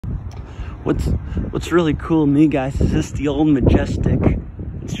What's really cool to me, guys, is this the old Majestic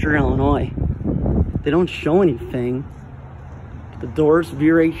in Streator, Illinois. They don't show anything. The doors would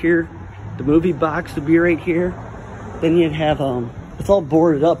be right here. The movie box would be right here. Then you'd have, it's all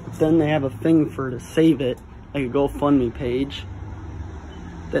boarded up, but then they have a thing to save it, like a GoFundMe page.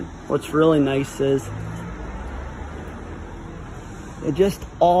 Then what's really nice is, it just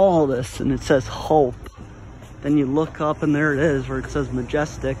all this, and it says hope. Then you look up and there it is, where it says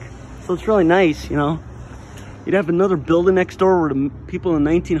Majestic. So it's really nice, you know. You'd have another building next door where the people in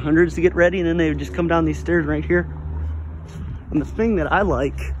the 1900s to get ready, and then they would just come down these stairs right here. And the thing that I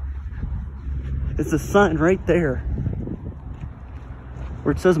like is the sign right there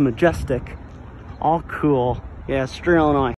where it says Majestic. All cool. Yeah, Streator, Illinois.